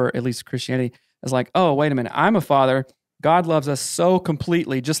whatever, at least Christianity, as like, oh, wait a minute, I'm a father. God loves us so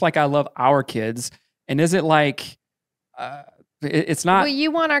completely, just like I love our kids. And is it like it's not? Well, you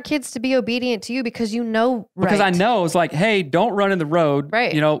want our kids to be obedient to you because you know, because I know it's like, hey, don't run in the road,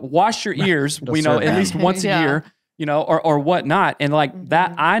 right? You know, wash your ears. We know at least once a year. You know, or whatnot. And like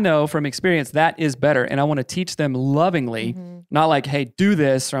that, I know from experience that is better. And I want to teach them lovingly, not like, hey, do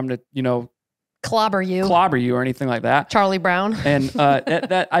this or I'm going to, you know, clobber you or anything like that. Charlie Brown. And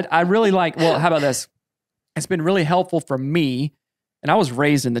I really like, well, how about this? It's been really helpful for me. And I was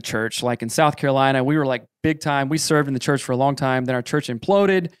raised in the church, like in South Carolina, we were like big time. We served in the church for a long time. Then our church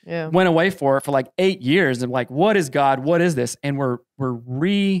imploded, went away for like 8 years. And like, what is God? What is this? And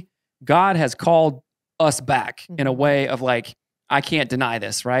God has called us back in a way of like, I can't deny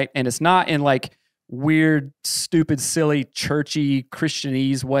this, right? And it's not in like weird, stupid, silly, churchy,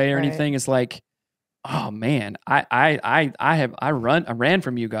 Christianese way or anything. It's like, oh man, I ran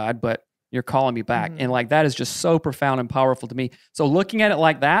from you, God, but you're calling me back. And like, that is just so profound and powerful to me. So looking at it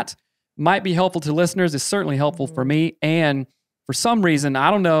like that might be helpful to listeners. It's certainly helpful for me. And for some reason, I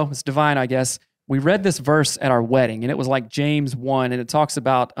don't know, it's divine, I guess. We read this verse at our wedding and it was like James 1 and it talks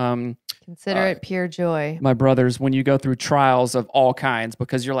about, consider it pure joy, my brothers, when you go through trials of all kinds,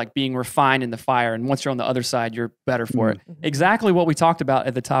 because you're like being refined in the fire. And once you're on the other side, you're better for it. Exactly what we talked about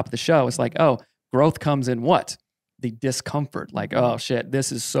at the top of the show. It's like, oh, growth comes in what? discomfort, like, oh shit,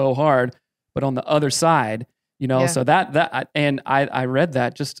 this is so hard. But on the other side, you know, so I read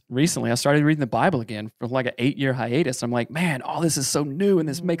that just recently. I started reading the Bible again for like an 8-year hiatus. I'm like, man, all this is so new, and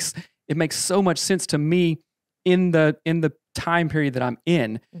this makes so much sense to me in the time period that I'm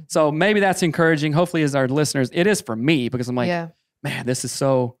in. So maybe that's encouraging. Hopefully, as our listeners, it is for me, because I'm like, man, this is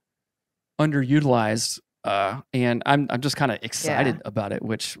so underutilized. And I'm just kind of excited about it,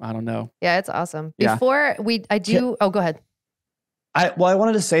 which I don't know. Yeah, it's awesome. Before go ahead. I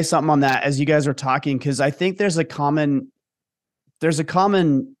wanted to say something on that as you guys are talking, because I think there's a common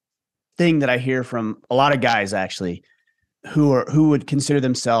thing that I hear from a lot of guys actually who would consider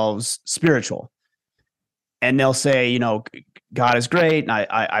themselves spiritual, and they'll say, you know, God is great, and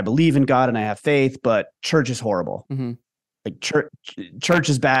I believe in God and I have faith, but church is horrible. Like church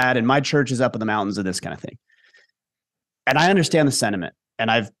is bad, and my church is up in the mountains, and this kind of thing. And I understand the sentiment,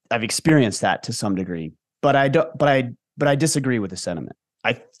 and I've experienced that to some degree, but I disagree with the sentiment.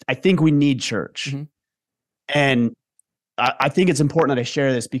 I think we need church. And I think it's important that I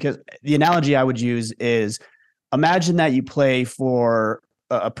share this, because the analogy I would use is, imagine that you play for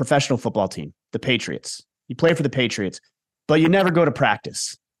a professional football team, the Patriots. You play for the Patriots, but you never go to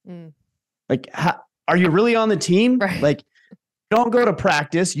practice. Like, are you really on the team? Right. Like, you don't go to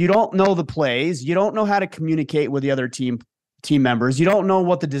practice. You don't know the plays. You don't know how to communicate with the other team members. You don't know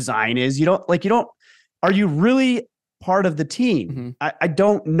what the design is. Are you really part of the team? I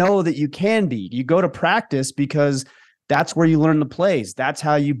don't know that you can be. You go to practice because that's where you learn the plays. That's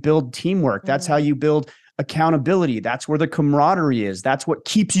how you build teamwork. That's how you build accountability. That's where the camaraderie is. That's what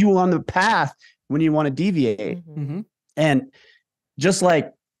keeps you on the path when you want to deviate. And just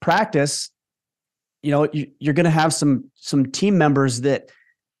like practice, you know, you're going to have some team members that,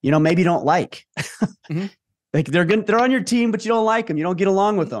 you know, maybe don't like. Like they're on your team, but you don't like them. You don't get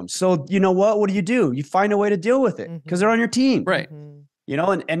along with them. So you know what? What do? You find a way to deal with it, because they're on your team. Right. You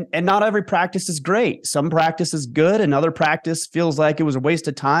know, and not every practice is great. Some practice is good, and other practice feels like it was a waste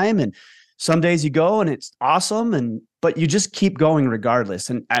of time. And some days you go and it's awesome, but you just keep going regardless.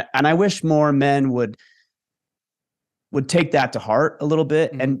 And I wish more men would take that to heart a little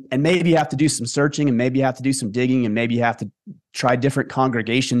bit, and maybe you have to do some searching, and maybe you have to do some digging, and maybe you have to try different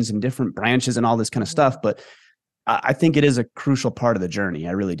congregations and different branches and all this kind of stuff. But I think it is a crucial part of the journey.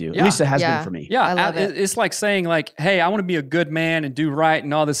 I really do. At least it has been for me. Yeah. I love it. It's like saying like, hey, I want to be a good man and do right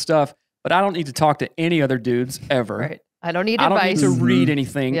and all this stuff, but I don't need to talk to any other dudes ever. Right. I don't need advice. I don't need to read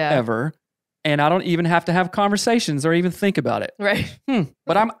anything ever. And I don't even have to have conversations or even think about it. Right.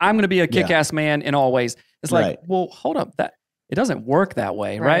 But I'm going to be a kick-ass man in all ways. It's like, well, hold up. It doesn't work that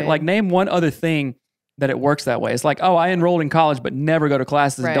way, right? Like, name one other thing that it works that way. It's like, oh, I enrolled in college, but never go to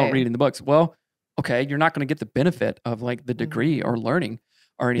classes and don't read in the books. Well, okay, you're not going to get the benefit of like the degree or learning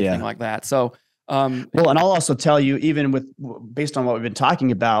or anything like that. So, well, and I'll also tell you, even based on what we've been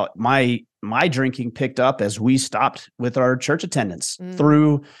talking about, my drinking picked up as we stopped with our church attendance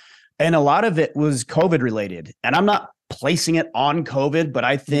and a lot of it was COVID related. And I'm not placing it on COVID, but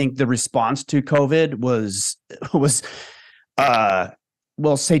I think the response to COVID was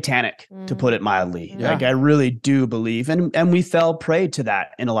satanic, to put it mildly. Like, I really do believe, and we fell prey to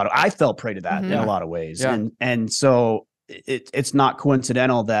that I fell prey to that in a lot of ways. And so it's not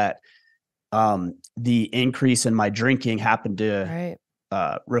coincidental that the increase in my drinking happened to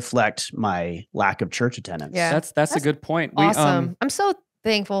reflect my lack of church attendance. Yeah. That's a good point. Awesome. I'm so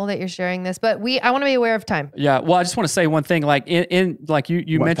thankful that you're sharing this, but I want to be aware of time. Yeah. Well, I just want to say one thing, like in like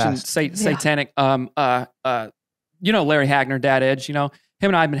you mentioned satanic, you know, Larry Hagner, Dad Edge, you know, him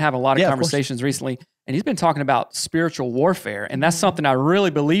and I have been having a lot of conversations recently, and he's been talking about spiritual warfare. And that's something I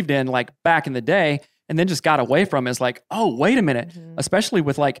really believed in, like back in the day, and then just got away from. Is like, oh, wait a minute. Especially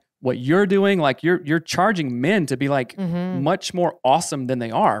with like what you're doing, like you're charging men to be like much more awesome than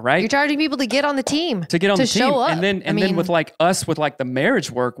they are, right? You're charging people to get on the team, to show up. And then with like us, with like the marriage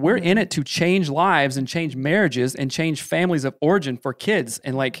work, we're in it to change lives and change marriages and change families of origin for kids,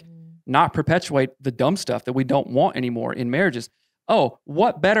 and like not perpetuate the dumb stuff that we don't want anymore in marriages. Oh,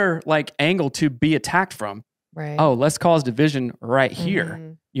 what better like angle to be attacked from? Right. Oh, let's cause division right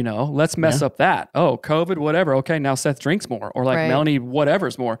here. You know, let's mess up that. Oh, COVID, whatever. Okay, now Seth drinks more, or like Melanie,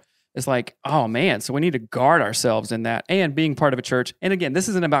 whatever's more. It's like, oh man, so we need to guard ourselves in that, and being part of a church. And again, this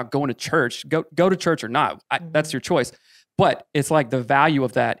isn't about going to church. Go to church or not. That's your choice. But it's like the value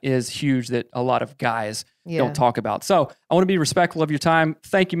of that is huge that a lot of guys don't talk about. So I want to be respectful of your time.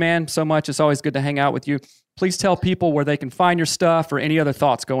 Thank you, man, so much. It's always good to hang out with you. Please tell people where they can find your stuff or any other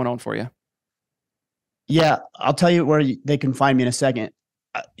thoughts going on for you. Yeah, I'll tell you where they can find me in a second.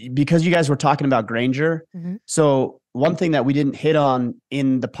 Because you guys were talking about Granger. So one thing that we didn't hit on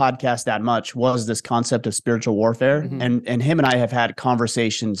in the podcast that much was this concept of spiritual warfare. Mm-hmm. And him and I have had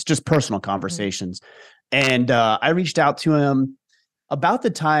conversations, just personal conversations. And I reached out to him about the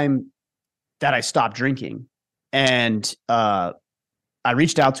time that I stopped drinking. And I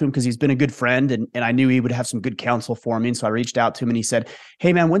reached out to him because he's been a good friend, and I knew he would have some good counsel for me. And so I reached out to him, and he said,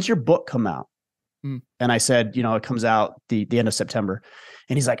 "Hey man, when's your book come out?" And I said, it comes out the end of September.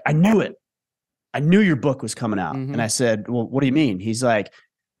 And he's like, "I knew it. I knew your book was coming out." And I said, "Well, what do you mean?" He's like,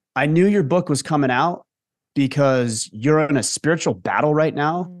 "I knew your book was coming out because you're in a spiritual battle right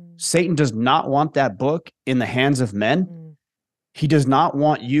now. Satan does not want that book in the hands of men. He does not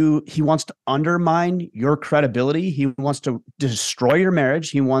want you. He wants to undermine your credibility. He wants to destroy your marriage.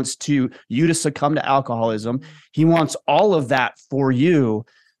 He wants you to succumb to alcoholism. He wants all of that for you,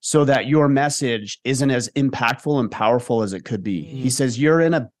 so that your message isn't as impactful and powerful as it could be." He says, "You're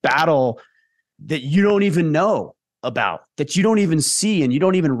in a battle that you don't even know about, that you don't even see and you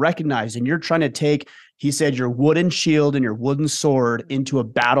don't even recognize. And you're trying to take," he said, "your wooden shield and your wooden sword into a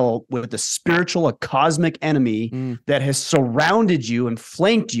battle with a cosmic enemy that has surrounded you and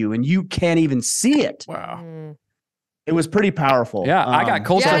flanked you, and you can't even see it." Wow. It was pretty powerful. Yeah, I got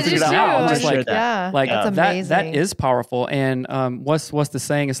cold Yeah, figured out. I'm just like, that's amazing. That is powerful. And what's the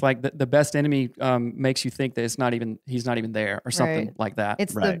saying? It's like the best enemy makes you think that he's not even there, or something like that.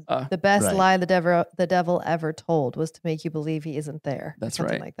 It's the best lie the devil ever told was to make you believe he isn't there. That's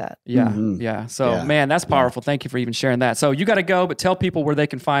something right. like that. Yeah, yeah. So man, that's powerful. Thank you for even sharing that. So you got to go, but tell people where they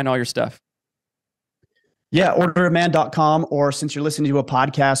can find all your stuff. Yeah, orderofman.com, or since you're listening to a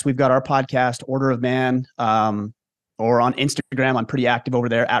podcast, we've got our podcast, Order of Man. Or on Instagram, I'm pretty active over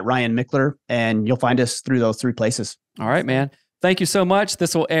there at Ryan Michler, and you'll find us through those 3 places. All right, man. Thank you so much.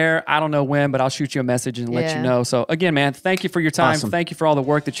 This will air, I don't know when, but I'll shoot you a message and let you know. So again, man, thank you for your time. Awesome. Thank you for all the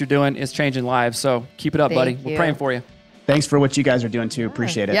work that you're doing. It's changing lives. So keep it up, buddy. We're praying for you. Thanks for what you guys are doing too.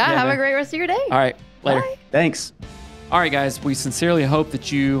 Appreciate it. Yeah, have a great rest of your day. All right, later. Bye. Thanks. All right, guys, we sincerely hope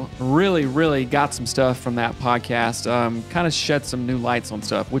that you really, really got some stuff from that podcast, kind of shed some new lights on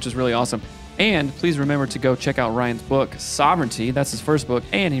stuff, which is really awesome. And please remember to go check out Ryan's book, Sovereignty. That's his first book.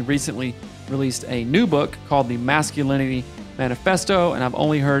 And he recently released a new book called The Masculinity Manifesto, and I've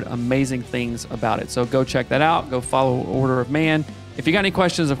only heard amazing things about it. So go check that out. Go follow Order of Man. If you got any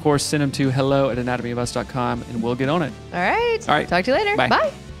questions, of course, send them to hello@anatomyofus.com, and we'll get on it. All right. All right. Talk to you later. Bye.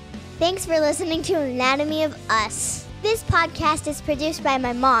 Bye. Thanks for listening to Anatomy of Us. This podcast is produced by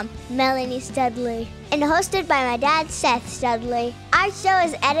my mom, Melanie Studley, and hosted by my dad, Seth Studley. Our show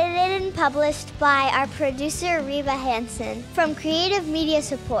is edited and published by our producer, Reba Hansen, from Creative Media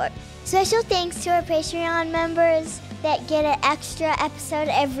Support. Special thanks to our Patreon members that get an extra episode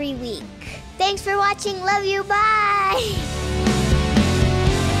every week. Thanks for watching. Love you. Bye.